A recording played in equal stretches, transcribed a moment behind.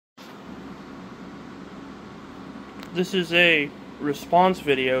This is a response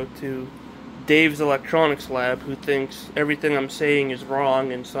video to Dave's Electronics Lab, who thinks everything I'm saying is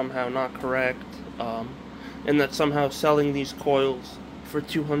wrong and somehow not correct, and that somehow selling these coils for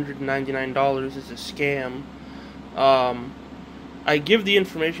 $299 is a scam. I give the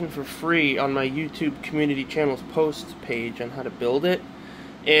information for free on my YouTube community channel's post page on how to build it,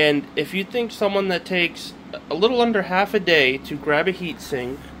 and if you think someone that takes a little under half a day to grab a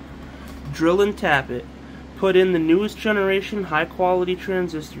heatsink, drill and tap it, put in the newest generation high quality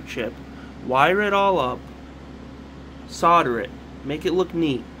transistor chip, wire it all up, solder it, make it look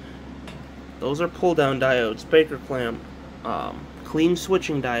neat. Those are pull down diodes, Baker clamp, clean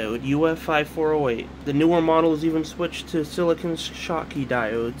switching diode, UF5408. The newer models even switch to silicon Schottky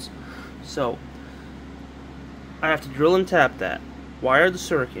diodes. So I have to drill and tap that, wire the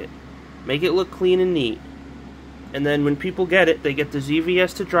circuit, make it look clean and neat, and then when people get it, they get the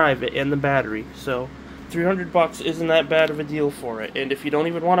ZVS to drive it and the battery. So $300 isn't that bad of a deal for it, and if you don't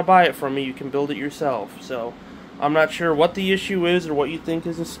even want to buy it from me, you can build it yourself. So I'm not sure what the issue is or what you think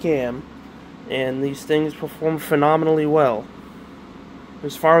is a scam, and these things perform phenomenally well.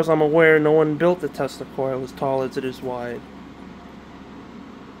 As far as I'm aware, no one built a Tesla coil as tall as it is wide,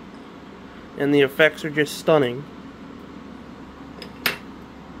 and the effects are just stunning.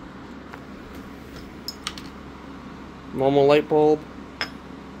 Normal light bulb.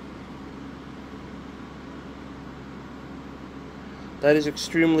 That is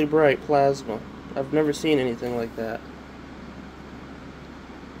extremely bright plasma. I've never seen anything like that.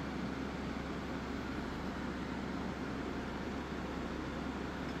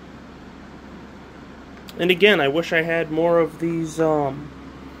 And again, I wish I had more of these,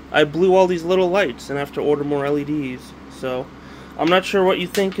 I blew all these little lights and have to order more LEDs. So, I'm not sure what you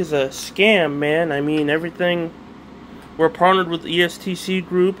think is a scam, man. I mean, everything, we're partnered with ESTC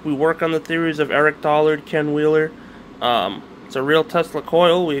Group. We work on the theories of Eric Dollard, Ken Wheeler. It's a real Tesla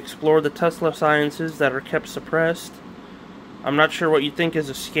coil. We explore the Tesla sciences that are kept suppressed. I'm not sure what you think is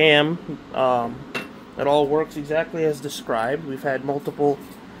a scam. It all works exactly as described. We've had multiple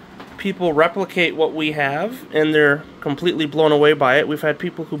people replicate what we have, and they're completely blown away by it. We've had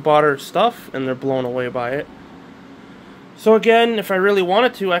people who bought our stuff, and they're blown away by it. So again, if I really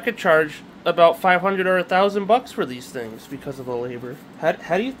wanted to, I could charge about $500 or $1,000 for these things because of the labor.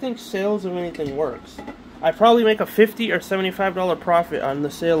 How do you think sales of anything works? I probably make a $50 or $75 profit on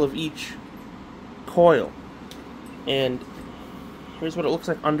the sale of each coil. And here's what it looks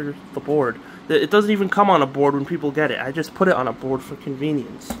like under the board. It doesn't even come on a board when people get it. I just put it on a board for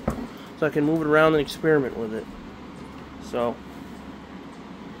convenience, so I can move it around and experiment with it. So,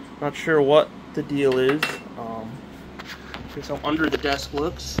 not sure what the deal is. Here's how under the desk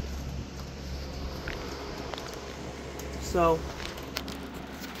looks. So,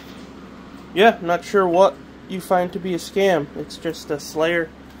 yeah, not sure what you find to be a scam. It's just a Slayer.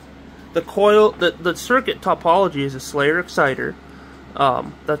 The coil, the circuit topology is a Slayer exciter.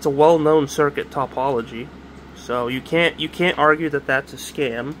 That's a well-known circuit topology. So you can't argue that that's a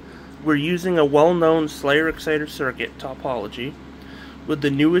scam. We're using a well-known Slayer exciter circuit topology with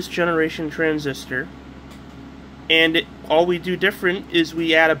the newest generation transistor. And all we do different is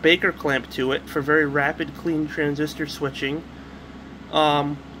we add a Baker clamp to it for very rapid, clean transistor switching.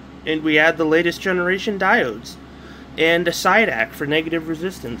 And we add the latest generation diodes. And a side act for negative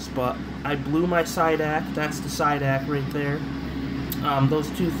resistance. But I blew my side act. That's the side act right there. Those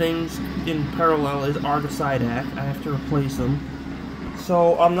two things in parallel are the side act. I have to replace them.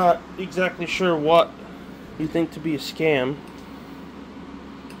 So I'm not exactly sure what you think to be a scam.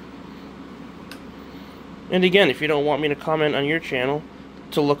 And again, if you don't want me to comment on your channel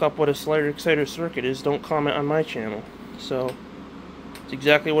to look up what a Slayer exciter circuit is, don't comment on my channel. So it's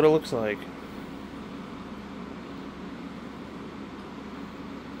exactly what it looks like.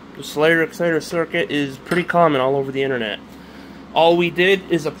 The Slayer exciter circuit is pretty common all over the internet. All we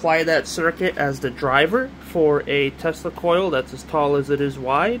did is apply that circuit as the driver for a Tesla coil that's as tall as it is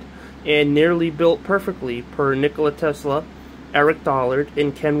wide and nearly built perfectly per Nikola Tesla, Eric Dollard,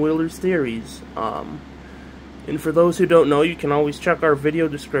 and Ken Wheeler's theories. And for those who don't know, you can always check our video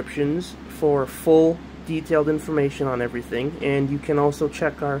descriptions for full detailed information on everything, and you can also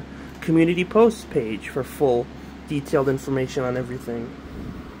check our community posts page for full detailed information on everything.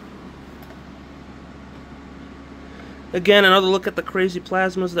 Again, another look at the crazy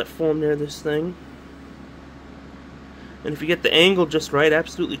plasmas that form near this thing. And if you get the angle just right,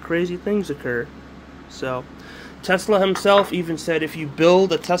 absolutely crazy things occur. So, Tesla himself even said if you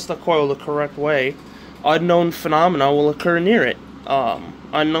build a Tesla coil the correct way, unknown phenomena will occur near it.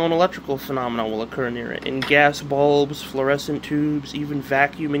 Unknown electrical phenomena will occur near it. In gas bulbs, fluorescent tubes, even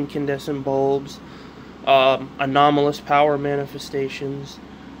vacuum incandescent bulbs. anomalous power manifestations.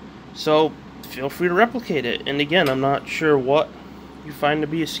 So feel free to replicate it. And again, I'm not sure what you find to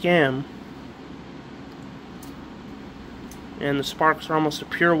be a scam. And the sparks are almost a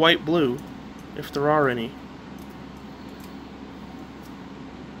pure white blue, if there are any.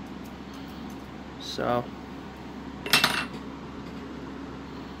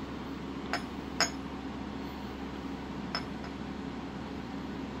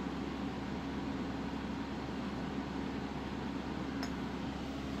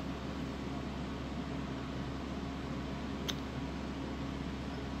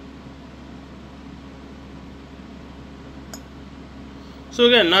 So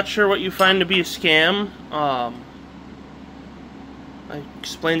again, not sure what you find to be a scam. I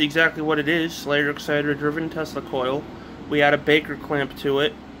explained exactly what it is. Slayer exciter driven Tesla coil. We add a Baker clamp to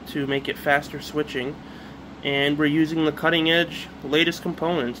it to make it faster switching. And we're using the cutting edge, latest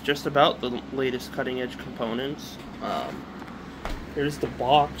components, just about the latest cutting edge components. Here's the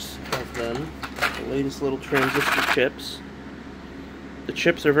box of them, the latest little transistor chips. The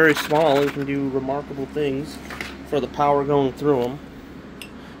chips are very small and can do remarkable things for the power going through them.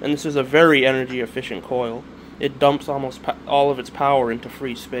 And this is a very energy efficient coil. It dumps almost all of its power into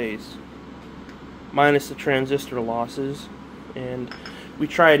free space, minus the transistor losses. And we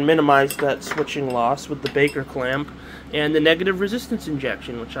try and minimize that switching loss with the Baker clamp and the negative resistance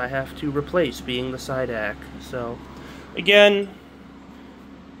injection, which I have to replace, being the side ACK. So again,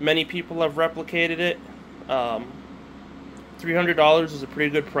 many people have replicated it. $300 is a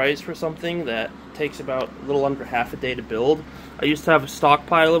pretty good price for something that takes about a little under half a day to build. I used to have a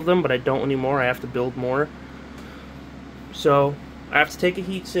stockpile of them, but I don't anymore. I have to build more. So I have to take a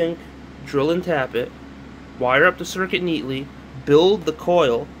heatsink, drill and tap it, wire up the circuit neatly, build the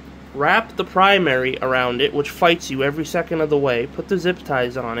coil, wrap the primary around it, which fights you every second of the way, put the zip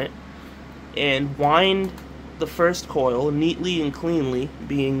ties on it, and wind the first coil neatly and cleanly,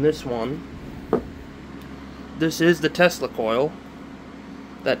 being this one. This is the Tesla coil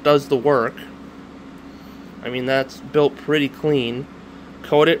that does the work. I mean, that's built pretty clean.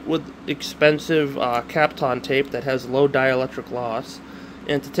 Coat it with expensive Kapton tape that has low dielectric loss.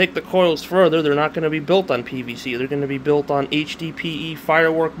 And to take the coils further, they're not going to be built on PVC. They're going to be built on HDPE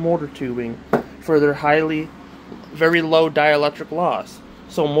firework motor tubing for their very low dielectric loss.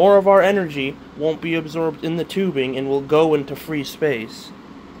 So more of our energy won't be absorbed in the tubing and will go into free space.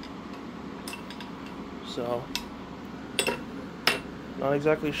 So, not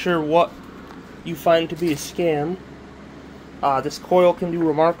exactly sure what you find to be a scam. This coil can do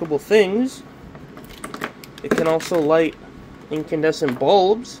remarkable things. It can also light incandescent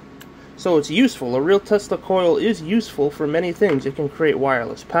bulbs, so it's useful. A real Tesla coil is useful for many things. It can create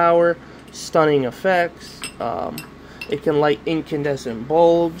wireless power, stunning effects. It can light incandescent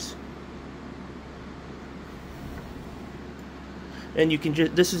bulbs. And you can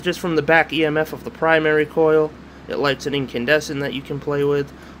this is just from the back EMF of the primary coil. It lights an incandescent that you can play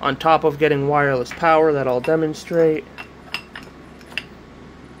with, on top of getting wireless power that I'll demonstrate.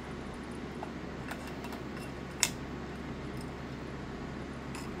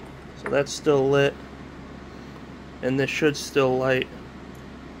 So that's still lit, and this should still light.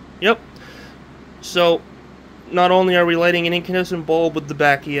 Yep. So not only are we lighting an incandescent bulb with the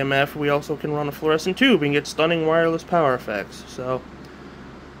back EMF, we also can run a fluorescent tube and get stunning wireless power effects. So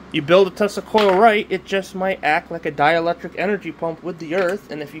you build a Tesla coil right, it just might act like a dielectric energy pump with the earth,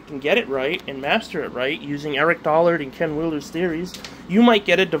 and if you can get it right and master it right, using Eric Dollard and Ken Wheeler's theories, you might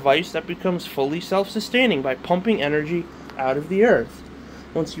get a device that becomes fully self-sustaining by pumping energy out of the earth,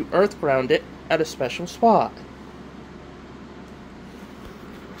 once you earth ground it at a special spot.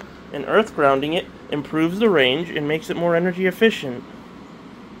 And earth grounding it improves the range and makes it more energy efficient.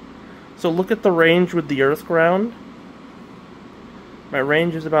 So look at the range with the earth ground. My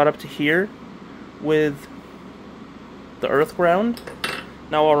range is about up to here with the earth ground.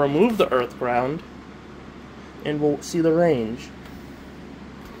 Now I'll remove the earth ground and we'll see the range.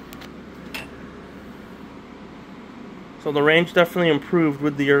 So the range definitely improved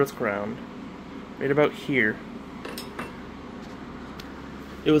with the earth ground. Right about here.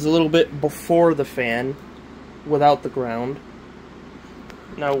 It was a little bit before the fan without the ground.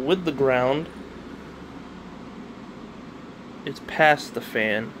 Now with the ground, it's past the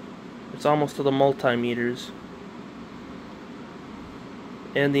fan. It's almost to the multimeters.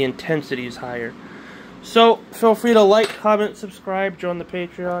 And the intensity is higher. So, feel free to like, comment, subscribe, join the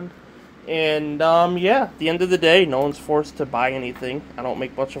Patreon. And, yeah, at the end of the day, no one's forced to buy anything. I don't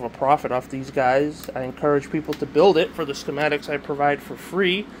make much of a profit off these guys. I encourage people to build it for the schematics I provide for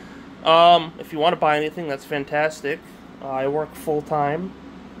free. If you want to buy anything, that's fantastic. I work full-time.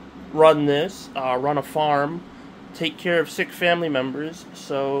 run this, run a farm, take care of sick family members,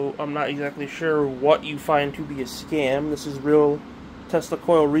 so I'm not exactly sure what you find to be a scam. This is real Tesla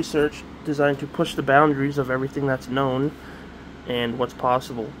coil research designed to push the boundaries of everything that's known and what's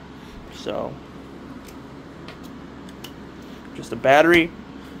possible. So, just a battery,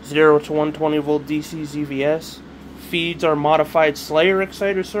 0 to 120 volt DC ZVS, feeds our modified Slayer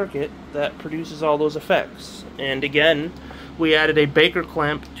exciter circuit that produces all those effects. And again, we added a Baker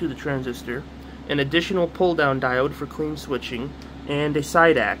clamp to the transistor, an additional pull-down diode for clean switching, and a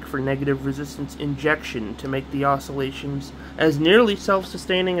SIDAC for negative resistance injection to make the oscillations as nearly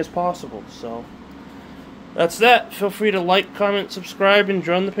self-sustaining as possible. So, that's that. Feel free to like, comment, subscribe, and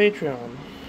join the Patreon.